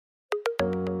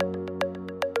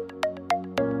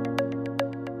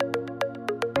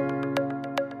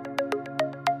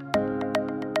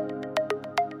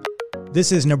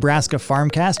This is Nebraska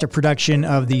Farmcast, a production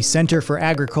of the Center for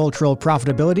Agricultural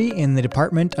Profitability in the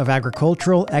Department of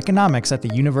Agricultural Economics at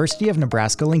the University of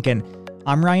Nebraska-Lincoln.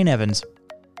 I'm Ryan Evans.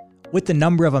 With the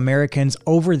number of Americans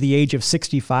over the age of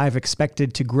 65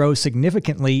 expected to grow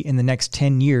significantly in the next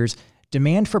 10 years,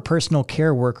 demand for personal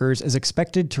care workers is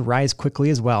expected to rise quickly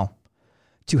as well.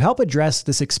 To help address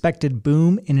this expected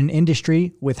boom in an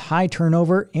industry with high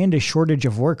turnover and a shortage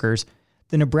of workers,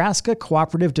 the Nebraska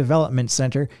Cooperative Development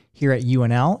Center here at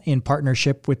UNL, in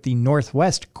partnership with the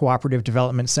Northwest Cooperative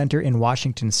Development Center in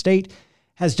Washington State,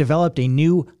 has developed a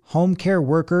new Home Care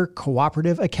Worker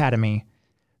Cooperative Academy.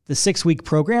 The 6-week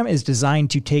program is designed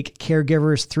to take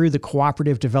caregivers through the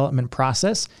cooperative development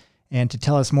process, and to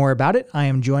tell us more about it, I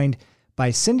am joined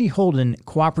by Cindy Holden,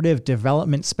 Cooperative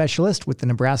Development Specialist with the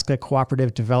Nebraska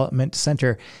Cooperative Development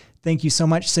Center. Thank you so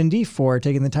much, Cindy, for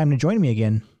taking the time to join me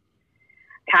again.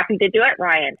 Happy to do it,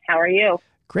 Ryan. How are you?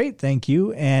 Great, thank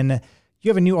you. And you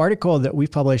have a new article that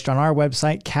we've published on our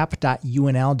website, cap.unl.edu,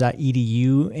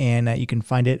 and you can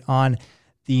find it on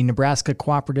the Nebraska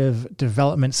Cooperative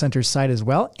Development Center site as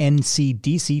well,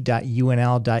 ncdc.unl.edu,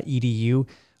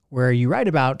 where you write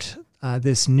about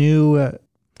this new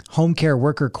Home Care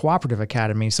Worker Cooperative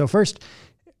Academy. So first,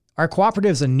 are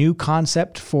cooperatives a new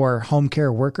concept for home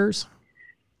care workers?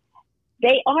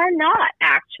 They are not,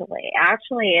 actually.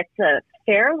 Actually, it's a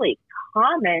fairly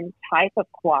common type of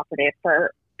cooperative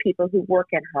for people who work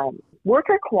at home.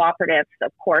 Worker cooperatives,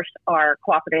 of course, are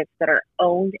cooperatives that are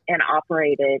owned and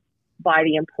operated by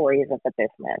the employees of the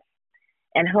business.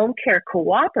 And home care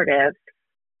cooperatives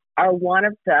are one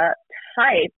of the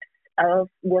types of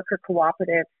worker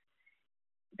cooperatives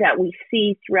that we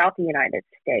see throughout the United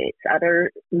States.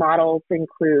 Other models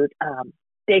include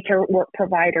daycare work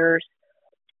providers,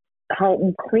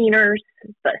 home cleaners.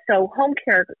 So home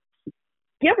care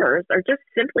givers are just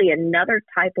simply another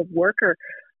type of worker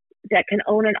that can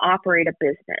own and operate a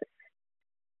business.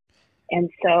 And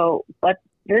so, but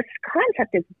this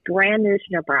concept is brand new to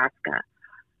Nebraska.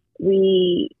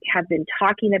 We have been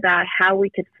talking about how we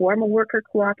could form a worker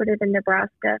cooperative in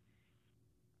Nebraska.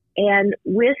 And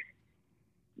with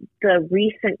the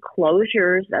recent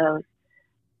closures of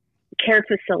care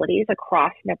facilities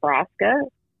across Nebraska,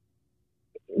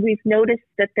 we've noticed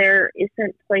that there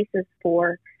isn't places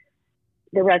for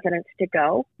the residents to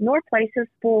go, nor places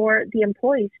for the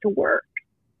employees to work.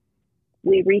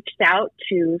 We reached out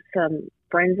to some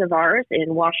friends of ours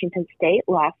in Washington State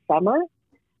last summer,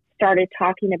 started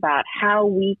talking about how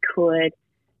we could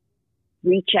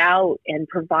reach out and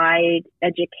provide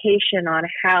education on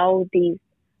how these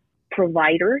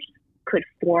providers could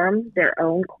form their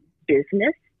own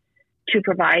business to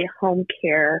provide home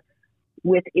care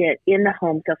with it in the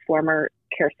homes of former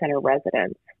care center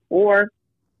residents or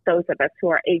those of us who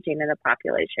are aging in the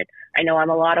population. I know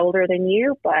I'm a lot older than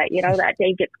you, but that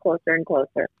day gets closer and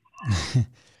closer.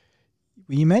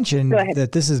 You mentioned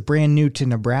that this is brand new to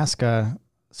Nebraska.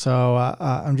 So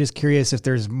I'm just curious if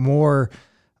there's more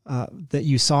that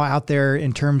you saw out there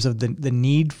in terms of the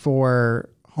need for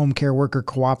home care worker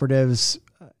cooperatives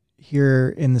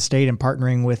here in the state and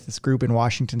partnering with this group in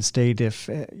Washington State. If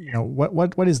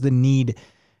what is the need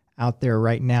out there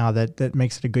right now that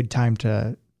makes it a good time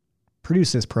to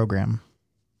produce this program?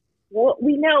 Well,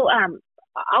 we know,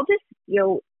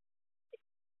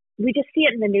 we just see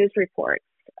it in the news reports.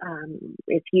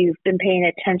 If you've been paying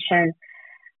attention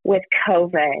with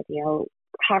COVID,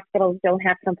 hospitals don't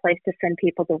have some place to send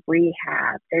people to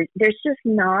rehab. There's just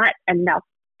not enough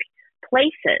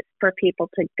places for people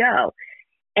to go.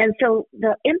 And so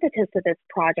the impetus of this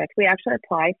project, we actually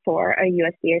applied for a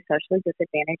USDA socially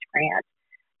disadvantaged grant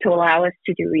to allow us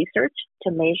to do research,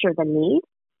 to measure the need,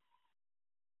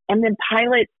 and then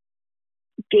pilot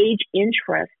gauge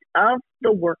interest of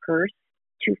the workers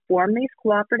to form these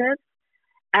cooperatives,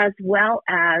 as well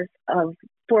as of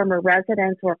former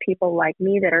residents or people like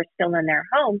me that are still in their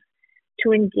homes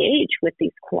to engage with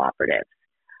these cooperatives.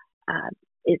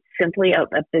 It's simply a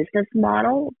business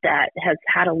model that has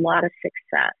had a lot of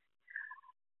success.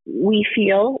 We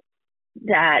feel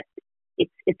that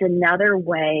it's another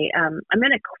way. I'm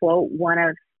going to quote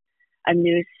a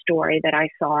news story that I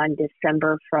saw in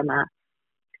December from a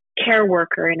care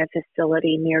worker in a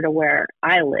facility near to where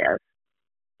I live.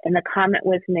 And the comment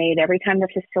was made, every time the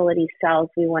facility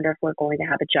sells, we wonder if we're going to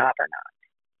have a job or not.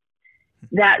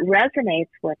 That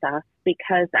resonates with us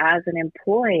because as an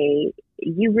employee,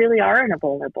 you really are in a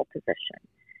vulnerable position.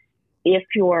 If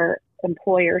your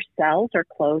employer sells or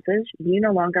closes, you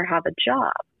no longer have a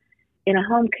job. In a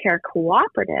home care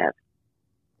cooperative,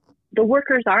 the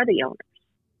workers are the owners.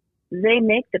 They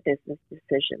make the business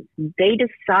decisions. They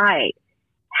decide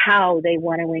how they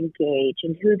want to engage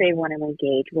and who they want to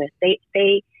engage with.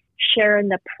 They share in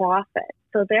the profit.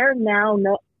 So they're now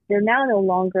no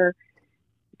longer,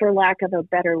 for lack of a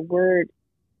better word,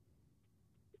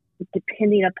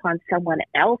 depending upon someone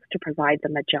else to provide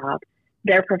them a job.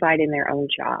 They're providing their own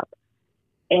job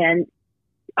and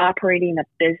operating a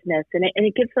business. And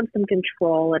it gives them some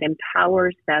control. It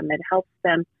empowers them. It helps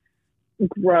them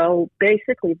grow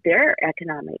basically their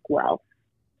economic wealth,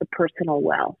 the personal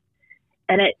wealth.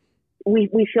 And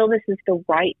we feel this is the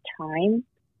right time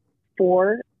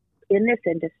in this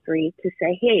industry to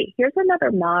say, hey, here's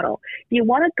another model. If you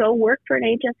want to go work for an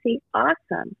agency,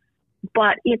 awesome.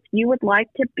 But if you would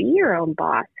like to be your own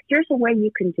boss, here's a way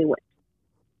you can do it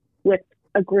with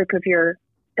a group of your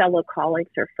fellow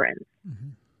colleagues or friends. Mm-hmm.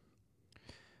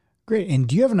 Great. And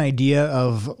do you have an idea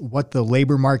of what the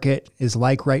labor market is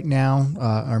like right now,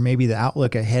 or maybe the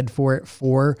outlook ahead for it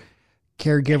for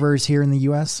caregivers here in the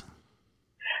U.S.?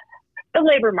 The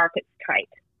labor market's tight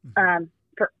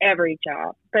for every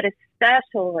job, but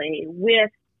especially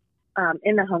with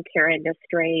in the home care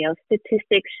industry.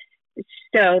 Statistics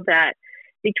show that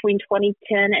between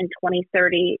 2010 and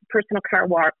 2030, personal care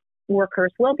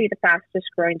workers will be the fastest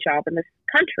growing job in this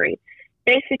country,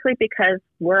 basically because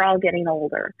we're all getting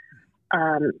older.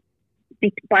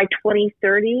 By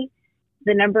 2030,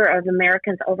 the number of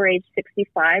Americans over age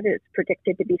 65 is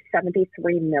predicted to be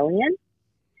 73 million.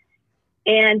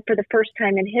 And for the first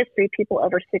time in history, people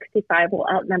over 65 will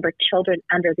outnumber children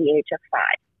under the age of 5.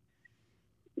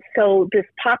 So this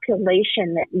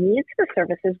population that needs the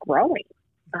service is growing.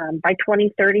 By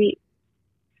 2030,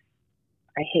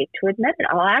 I hate to admit it,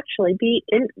 I'll actually be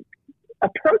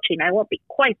approaching, I won't be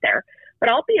quite there, but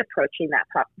I'll be approaching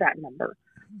that number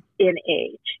in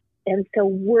age. And so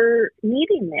we're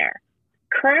needing there.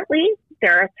 Currently,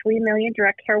 there are 3 million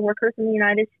direct care workers in the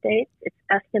United States. It's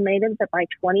estimated that by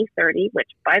 2030, which,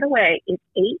 by the way, is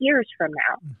 8 years from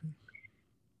now,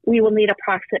 we will need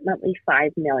approximately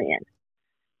 5 million.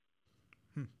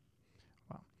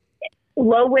 Wow.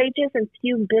 Low wages and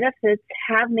few benefits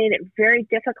have made it very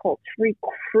difficult to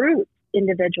recruit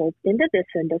individuals into this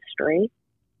industry.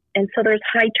 And so there's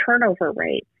high turnover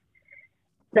rates.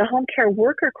 The home care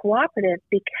worker cooperative,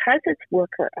 because it's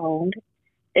worker-owned,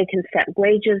 they can set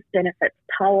wages, benefits,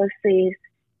 policies.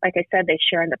 Like I said, they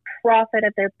share in the profit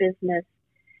of their business.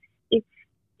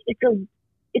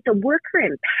 It's a worker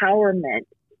empowerment,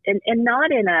 and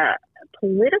not in a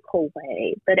political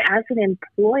way, but as an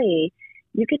employee,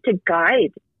 you get to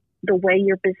guide the way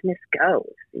your business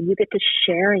goes. You get to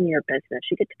share in your business.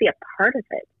 You get to be a part of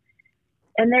it.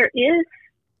 And there is,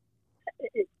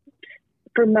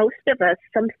 for most of us,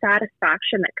 some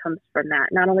satisfaction that comes from that.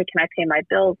 Not only can I pay my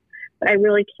bills, but I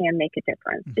really can make a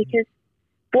difference because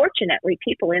fortunately,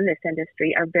 people in this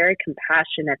industry are very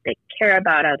compassionate. They care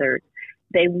about others.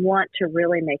 They want to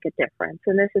really make a difference.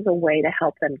 And this is a way to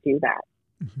help them do that.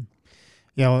 Mm-hmm.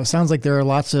 Yeah, well, it sounds like there are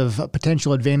lots of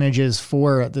potential advantages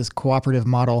for this cooperative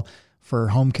model for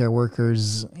home care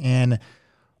workers. And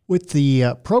with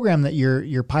the program that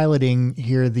you're piloting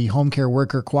here, the Home Care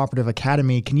Worker Cooperative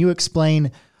Academy, can you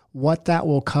explain what that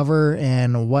will cover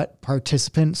and what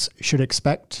participants should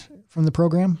expect from the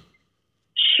program?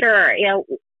 Sure.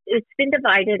 It's been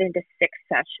divided into 6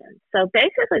 sessions. So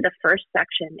basically the first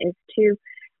section is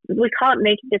we call it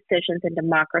making decisions in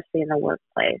democracy in the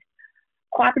workplace.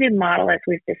 Cooperative model, as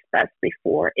we've discussed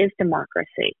before, is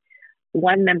democracy.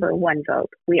 One member, one vote.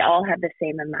 We all have the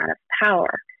same amount of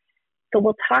power. So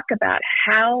we'll talk about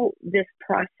how this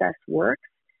process works,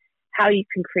 how you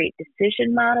can create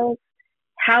decision models,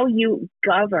 how you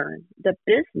govern the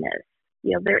business.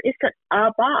 There isn't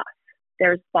a boss.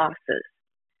 There's bosses.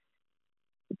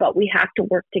 But we have to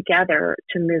work together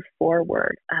to move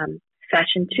forward.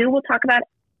 Session 2, we'll talk about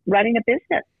running a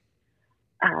business.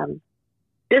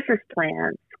 Business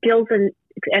plans, skills and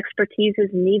expertise is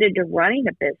needed to running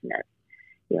a business.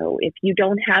 If you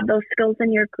don't have those skills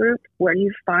in your group, where do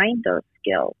you find those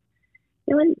skills?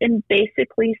 And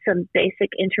basically some basic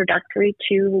introductory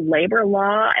to labor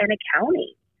law and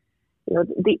accounting.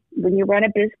 When you run a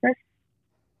business,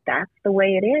 that's the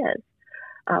way it is.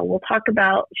 We'll talk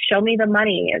about show me the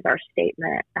money as our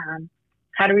statement,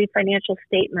 how to read financial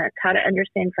statements, how to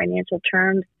understand financial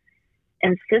terms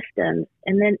and systems,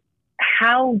 and then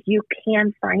how you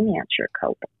can finance your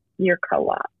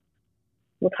co-op.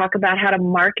 We'll talk about how to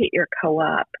market your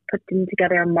co-op, putting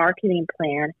together a marketing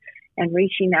plan and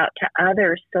reaching out to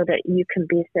others so that you can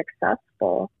be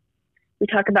successful. We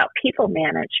talk about people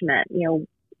management.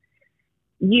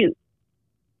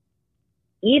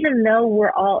 Even though we're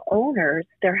all owners,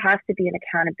 there has to be an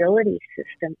accountability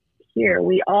system here.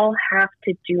 We all have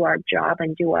to do our job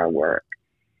and do our work.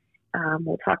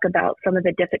 We'll talk about some of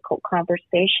the difficult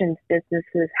conversations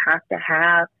businesses have to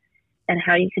have and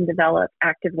how you can develop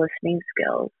active listening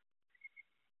skills.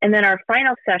 And then our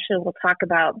final session, we'll talk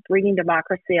about bringing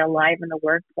democracy alive in the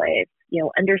workplace,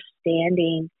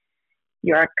 understanding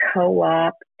your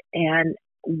co-op and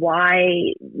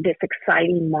why this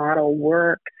exciting model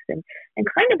works, and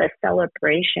kind of a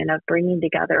celebration of bringing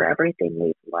together everything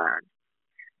we've learned.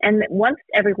 And once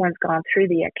everyone's gone through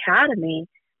the academy,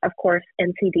 of course,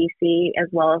 NCDC, as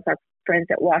well as our friends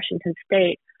at Washington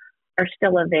State, are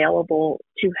still available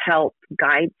to help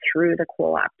guide through the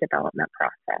co-op development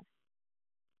process.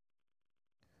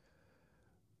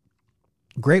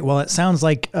 Great. Well, it sounds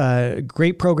like a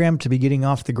great program to be getting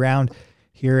off the ground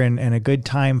here and a good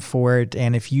time for it.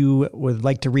 And if you would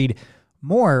like to read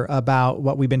more about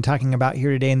what we've been talking about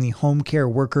here today in the Home Care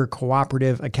Worker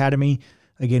Cooperative Academy,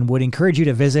 again, would encourage you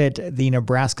to visit the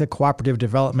Nebraska Cooperative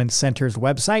Development Center's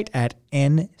website at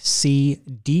ncdc.unl.edu.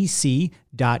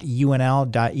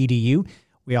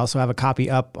 We also have a copy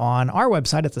up on our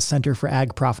website at the Center for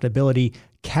Ag Profitability,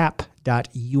 cap.unl.edu.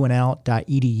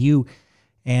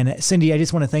 And Cindy, I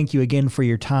just want to thank you again for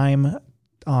your time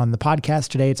on the podcast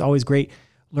today. It's always great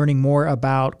learning more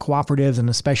about cooperatives and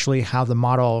especially how the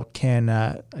model can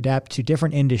adapt to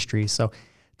different industries. So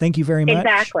thank you very much.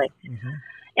 Exactly. Mm-hmm.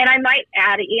 And I might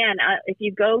add in, if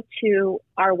you go to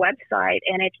our website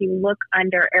and if you look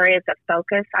under areas of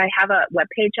focus, I have a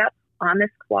webpage up on this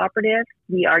cooperative.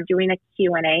 We are doing a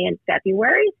Q&A in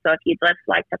February. So if you'd just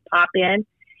like to pop in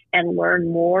and learn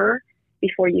more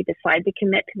before you decide to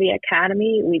commit to the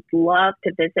academy, we'd love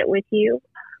to visit with you.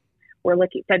 We're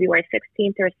looking February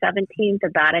 16th or 17th,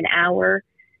 about an hour.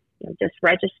 Just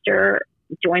register,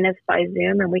 join us by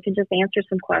Zoom, and we can just answer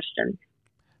some questions.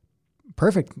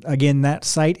 Perfect. Again, that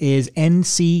site is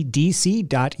ncdc.unl.edu.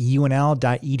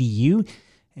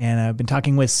 And I've been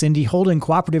talking with Cindy Holden,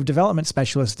 Cooperative Development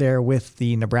Specialist there with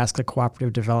the Nebraska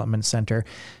Cooperative Development Center.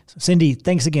 So Cindy,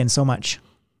 thanks again so much.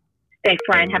 Thanks,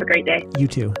 Ryan. Have a great day. You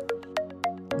too.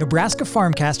 Nebraska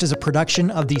Farmcast is a production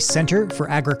of the Center for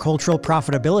Agricultural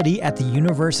Profitability at the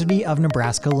University of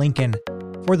Nebraska-Lincoln.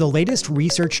 For the latest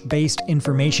research-based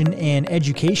information and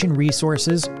education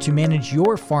resources to manage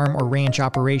your farm or ranch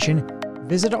operation,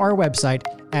 visit our website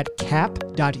at cap.unl.edu.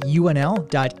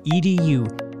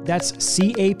 That's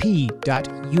cap.unl.edu.